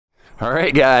All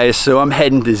right guys, so I'm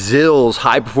heading to Zill's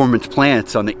High Performance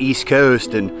Plants on the East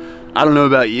Coast, and I don't know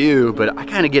about you, but I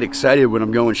kind of get excited when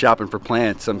I'm going shopping for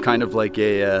plants. I'm kind of like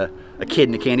a kid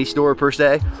in a candy store per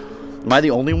se. Am I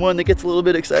the only one that gets a little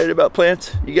bit excited about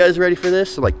plants? You guys ready for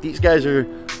this? So, like, these guys are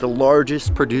the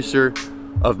largest producer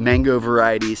of mango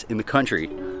varieties in the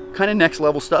country. Kind of next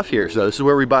level stuff here. So this is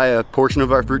where we buy a portion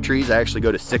of our fruit trees. I actually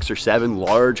go to 6 or 7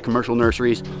 large commercial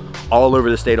nurseries all over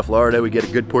the state of Florida. We get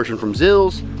a good portion from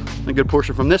Zill's, a good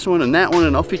portion from this one and that one,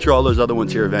 and I'll feature all those other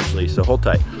ones here eventually, so hold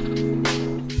tight.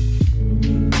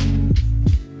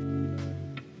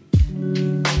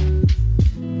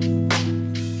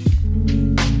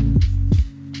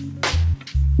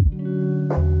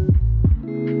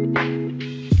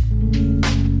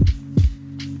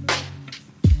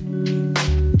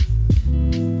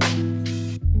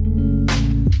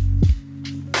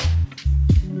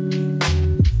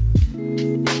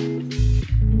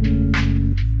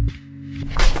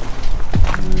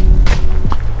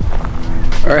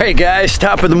 All right guys,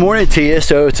 top of the morning to you.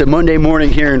 So it's a Monday morning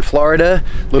here in Florida,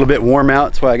 a little bit warm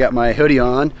out, that's why I got my hoodie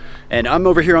on. And I'm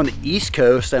over here on the East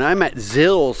Coast and I'm at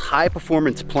Zill's High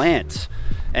Performance Plants.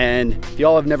 And if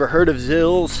y'all have never heard of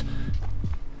Zill's,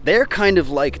 they're kind of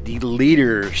like the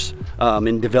leaders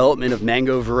in development of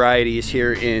mango varieties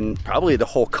here in probably the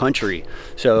whole country.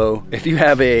 So if you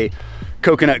have a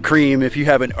coconut cream, if you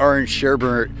have an orange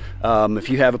sherbet, if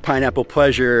you have a pineapple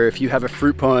pleasure, if you have a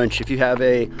fruit punch, if you have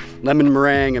a lemon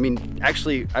meringue, I mean,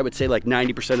 actually, I would say like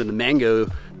 90% of the mango,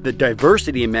 the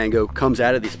diversity in mango comes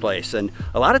out of this place. And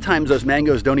a lot of times those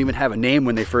mangoes don't even have a name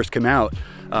when they first come out.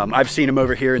 I've seen them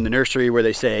over here in the nursery where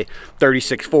they say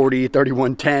 3640,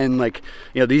 3110, like,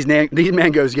 you know, these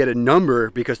mangoes get a number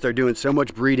because they're doing so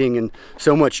much breeding and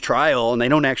so much trial, and they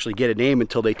don't actually get a name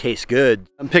until they taste good.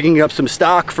 I'm picking up some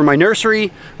stock for my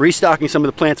nursery, restocking some of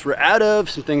the plants we're out of,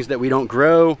 some things that we don't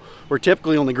grow. We're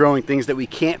typically only growing things that we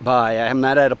can't buy. I'm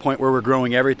not at a point where we're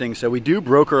growing everything, so we do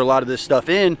broker a lot of this stuff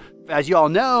in. As you all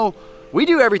know, we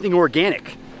do everything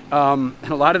organic. And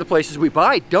a lot of the places we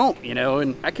buy don't, you know,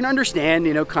 and I can understand,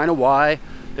 you know, kind of why.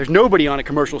 There's nobody on a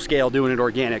commercial scale doing it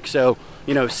organic. So,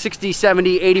 you know, 60,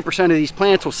 70, 80% of these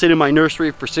plants will sit in my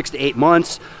nursery for 6 to 8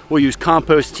 months. We'll use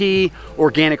compost tea,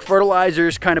 organic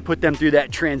fertilizers, kind of put them through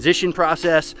that transition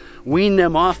process, wean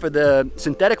them off of the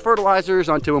synthetic fertilizers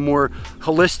onto a more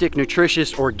holistic,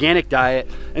 nutritious, organic diet,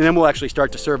 and then we'll actually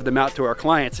start to serve them out to our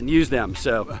clients and use them.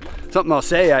 So something I'll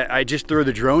say, I just threw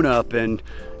the drone up, and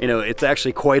you know, it's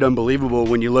actually quite unbelievable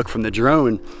when you look from the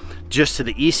drone. Just to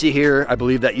the east of here, I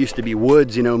believe that used to be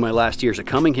woods. You know, my last years of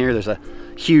coming here, there's a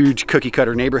huge cookie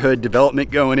cutter neighborhood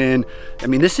development going in. I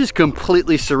mean, this is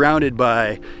completely surrounded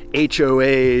by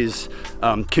HOAs,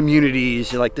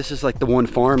 communities. Like, this is like the one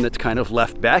farm that's kind of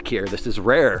left back here. This is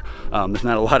rare. There's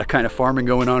not a lot of kind of farming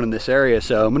going on in this area.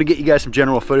 So I'm gonna get you guys some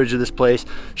general footage of this place,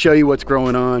 show you what's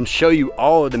growing on, show you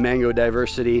all of the mango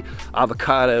diversity,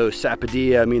 avocado,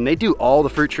 sapodilla. I mean, they do all the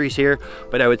fruit trees here,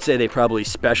 but I would say they probably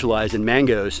specialize in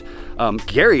mangoes.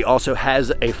 Gary also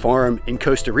has a farm in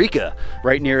Costa Rica,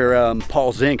 right near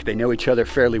Paul Zink. They know each other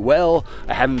fairly well.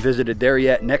 I haven't visited there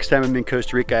yet. Next time I'm in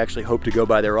Costa Rica, I actually hope to go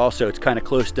by there also. It's kind of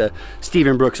close to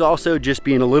Stephen Brooks also, just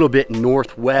being a little bit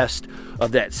northwest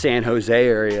of that San Jose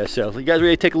area. So if you guys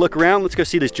ready to take a look around? Let's go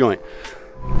see this joint.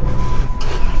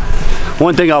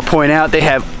 One thing I'll point out, they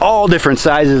have all different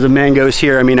sizes of mangoes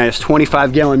here. I mean, I have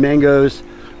 25-gallon mangoes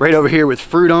right over here with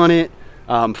fruit on it.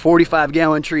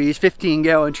 45-gallon trees,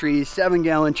 15-gallon trees,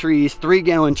 7-gallon trees,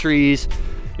 3-gallon trees.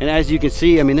 And as you can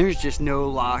see, I mean, there's just no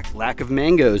lack of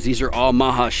mangoes. These are all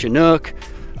Maha Chinook.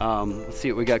 Let's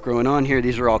see what we got growing on here.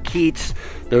 These are all Keats.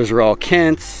 Those are all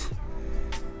Kents.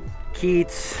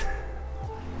 Keats.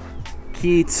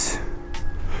 Keats.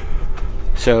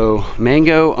 So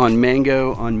mango on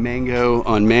mango on mango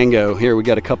on mango. Here we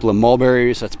got a couple of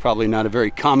mulberries. That's probably not a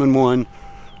very common one.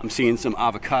 I'm seeing some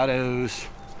avocados.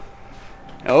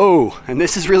 Oh, and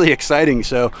this is really exciting.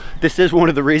 So this is one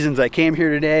of the reasons I came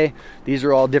here today. These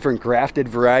are all different grafted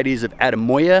varieties of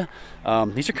Adamoya.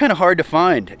 These are kind of hard to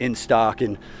find in stock,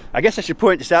 and I guess I should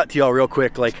point this out to y'all real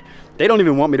quick. Like, they don't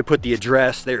even want me to put the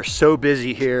address. They're so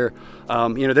busy here.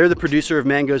 You know, they're the producer of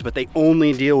mangoes, but they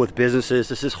only deal with businesses.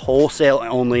 This is wholesale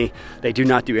only. They do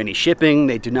not do any shipping.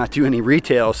 They do not do any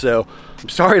retail. So I'm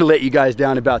sorry to let you guys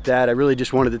down about that. I really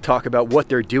just wanted to talk about what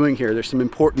they're doing here. There's some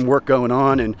important work going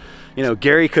on, and you know,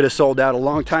 Gary could have sold out a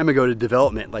long time ago to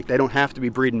development. Like, they don't have to be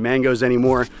breeding mangoes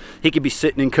anymore. He could be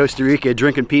sitting in Costa Rica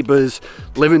drinking pipas,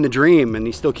 living the dream, and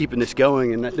he's still keeping this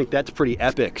going, and I think that's pretty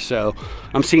epic. So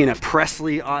I'm seeing a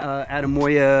Presley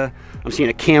Adamoya, I'm seeing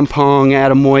a Kampong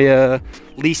Adamoya,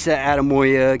 Lisa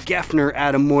Adamoya, Geffner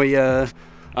Adamoya,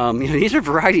 These are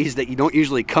varieties that you don't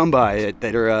usually come by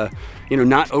that are,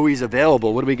 not always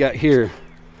available. What do we got here?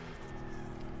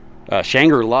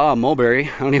 Shangri-La mulberry.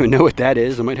 I don't even know what that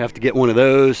is. I might have to get one of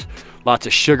those. Lots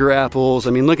of sugar apples.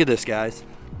 I mean, look at this, guys.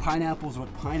 Pineapples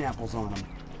with pineapples on them.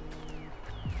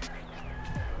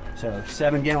 So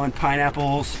 7-gallon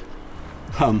pineapples,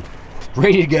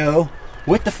 ready to go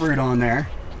with the fruit on there.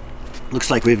 Looks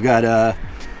like we've got a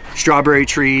strawberry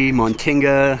tree,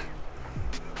 Montinga,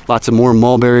 lots of more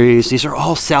mulberries. These are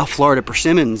all South Florida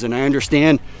persimmons, and I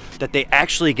understand that they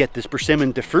actually get this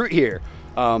persimmon to fruit here.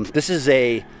 This is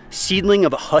a seedling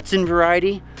of a Hudson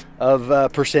variety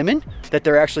of persimmon that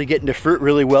they're actually getting to fruit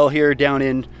really well here down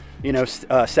in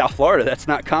South Florida. That's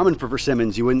not common for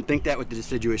persimmons. You wouldn't think that with the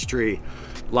deciduous tree.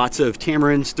 Lots of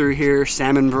tamarinds through here,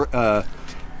 salmon,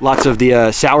 lots of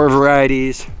the sour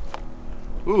varieties.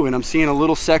 Ooh, and I'm seeing a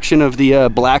little section of the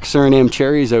black Suriname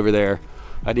cherries over there.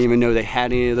 I didn't even know they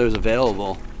had any of those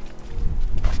available.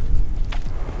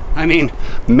 I mean,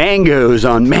 mangoes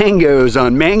on mangoes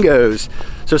on mangoes.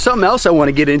 So something else I want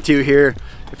to get into here.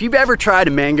 If you've ever tried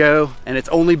a mango and it's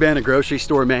only been a grocery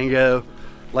store mango,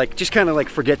 just kind of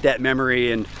forget that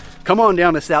memory and come on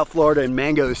down to South Florida in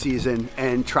mango season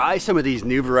and try some of these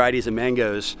new varieties of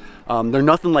mangoes. They're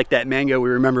nothing like that mango we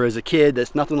remember as a kid.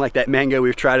 That's nothing like that mango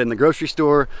we've tried in the grocery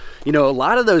store. A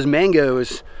lot of those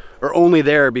mangoes are only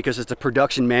there because it's a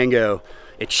production mango.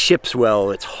 It ships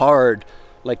well, it's hard.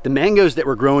 Like the mangoes that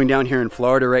we're growing down here in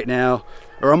Florida right now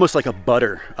are almost like a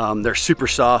butter. They're super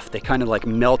soft. They kind of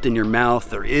melt in your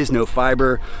mouth. There is no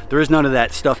fiber. There is none of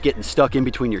that stuff getting stuck in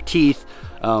between your teeth.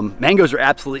 Mangoes are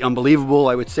absolutely unbelievable.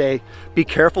 I would say be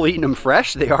careful eating them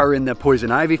fresh. They are in the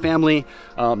poison ivy family.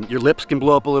 Your lips can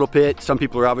blow up a little bit. Some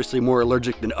people are obviously more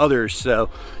allergic than others,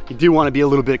 so you do want to be a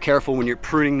little bit careful when you're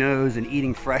pruning those and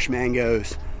eating fresh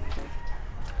mangoes.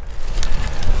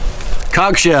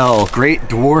 Cogshell, great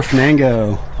dwarf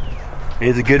mango,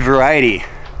 is a good variety.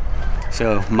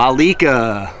 So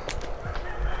Malika.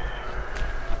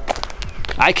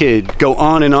 I could go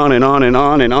on and on and on and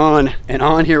on and on and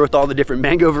on here with all the different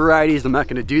mango varieties. I'm not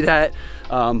going to do that,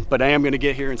 but I am going to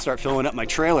get here and start filling up my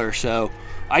trailer. So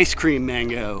ice cream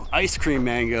mango, ice cream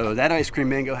mango. That ice cream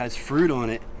mango has fruit on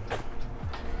it.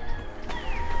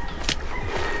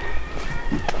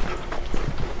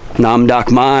 Nam Dak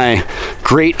Mai,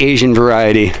 great Asian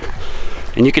variety.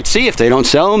 And you can see if they don't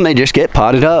sell them, they just get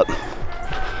potted up.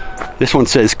 This one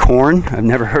says corn. I've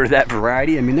never heard of that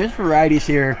variety. I mean, there's varieties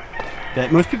here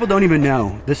that most people don't even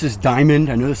know. This is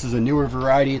Diamond. I know this is a newer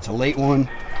variety. It's a late one.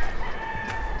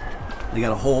 They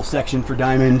got a whole section for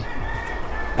Diamond.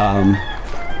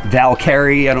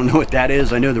 Valkyrie, I don't know what that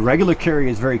is. I know the regular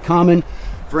curry is very common.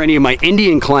 For any of my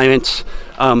Indian clients,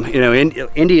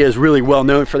 India is really well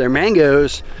known for their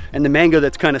mangoes, and the mango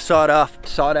that's kind of sought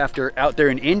after out there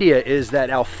in India is that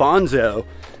Alfonso,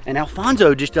 and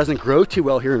Alfonso just doesn't grow too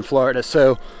well here in Florida.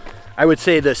 So I would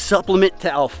say the supplement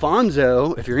to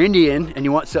Alfonso, if you're Indian and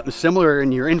you want something similar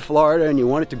and you're in Florida and you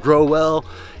want it to grow well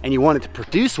and you want it to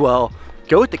produce well,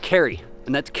 go with the Kerry,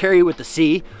 and that's Kerry with the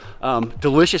C.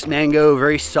 Delicious mango,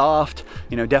 very soft,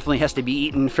 definitely has to be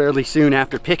eaten fairly soon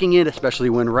after picking it, especially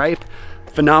when ripe.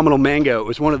 Phenomenal mango. It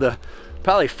was one of the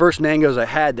probably first mangoes I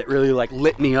had that really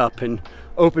lit me up and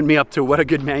opened me up to what a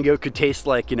good mango could taste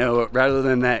like, rather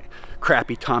than that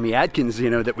crappy Tommy Atkins,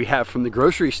 that we have from the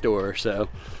grocery store. So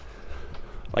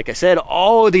like I said,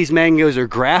 all of these mangoes are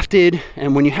grafted,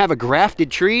 and when you have a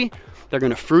grafted tree, they're going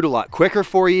to fruit a lot quicker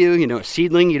for you. A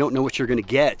seedling, you don't know what you're going to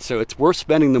get, so it's worth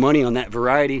spending the money on that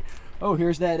variety. Oh,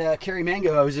 here's that Kerry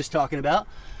mango I was just talking about.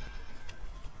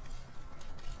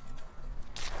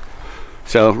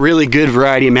 So really good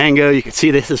variety of mango. You can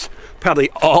see this is probably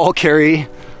all Kerry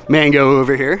mango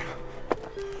over here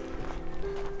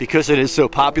because it is so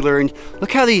popular. And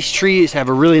look how these trees have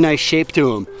a really nice shape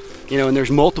to them, and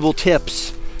there's multiple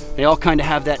tips. They all kind of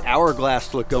have that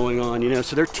hourglass look going on,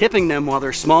 so they're tipping them while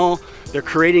they're small. They're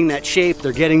creating that shape.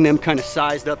 They're getting them kind of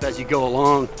sized up as you go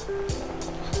along.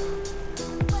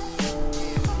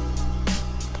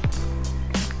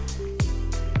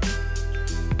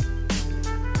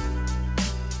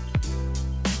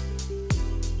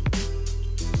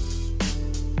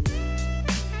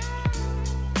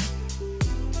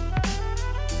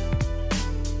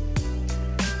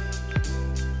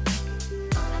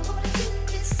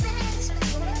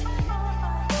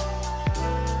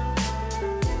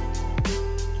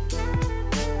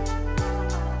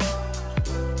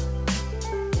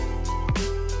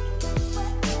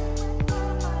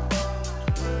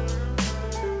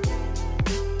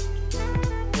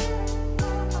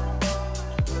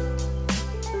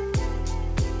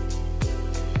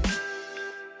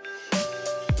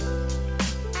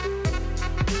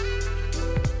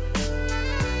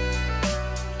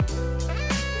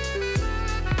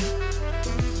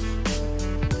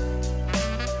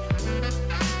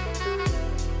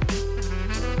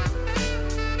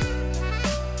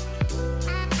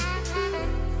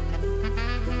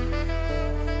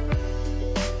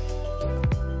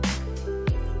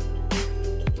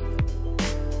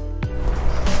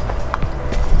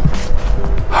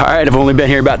 All right, I've only been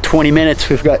here about 20 minutes.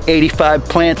 We've got 85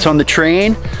 plants on the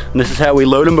train, and this is how we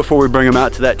load them before we bring them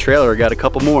out to that trailer. We got a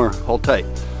couple more. Hold tight.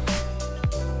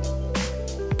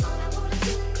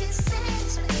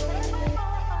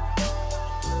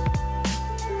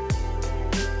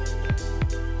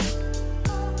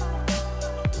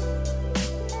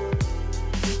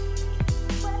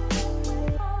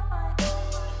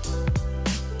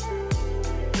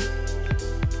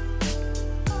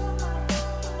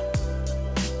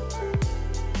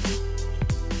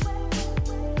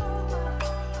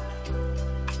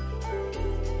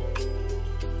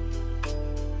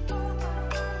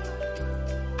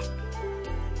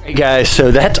 Hey guys,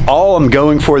 so that's all I'm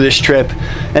going for this trip.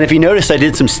 And if you notice, I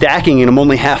did some stacking and I'm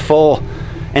only half full.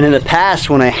 And in the past,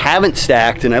 when I haven't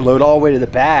stacked and I load all the way to the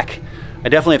back, I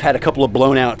definitely have had a couple of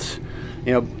blown outs.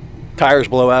 You know, tires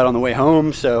blow out on the way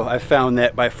home. So I found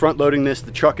that by front loading this,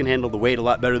 the truck can handle the weight a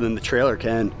lot better than the trailer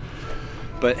can.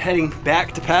 But heading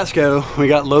back to Pasco, we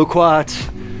got loquats,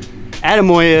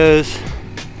 Ademoyas,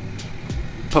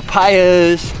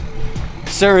 papayas,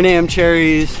 Suriname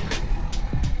cherries,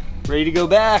 ready to go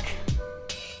back.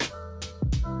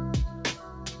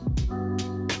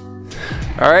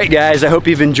 All right guys, I hope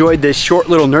you've enjoyed this short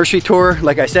little nursery tour.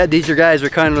 Like I said, these guys are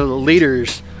kind of the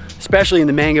leaders, especially in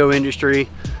the mango industry,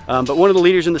 but one of the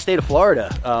leaders in the state of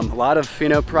Florida. A lot of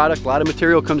product, a lot of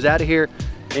material comes out of here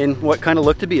in what kind of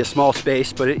looked to be a small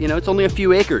space, but it's only a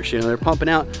few acres. They're pumping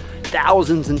out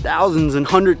thousands and thousands and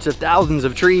hundreds of thousands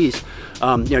of trees.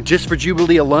 Just for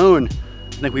Jubilee alone,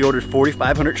 I think we ordered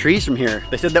 4,500 trees from here.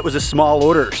 They said that was a small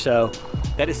order, so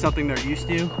that is something they're used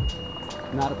to.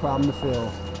 Not a problem to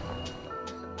fill.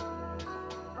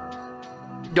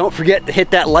 Don't forget to hit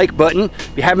that like button.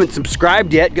 If you haven't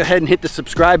subscribed yet, go ahead and hit the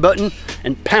subscribe button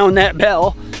and pound that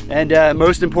bell. And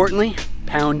most importantly,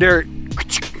 pound dirt.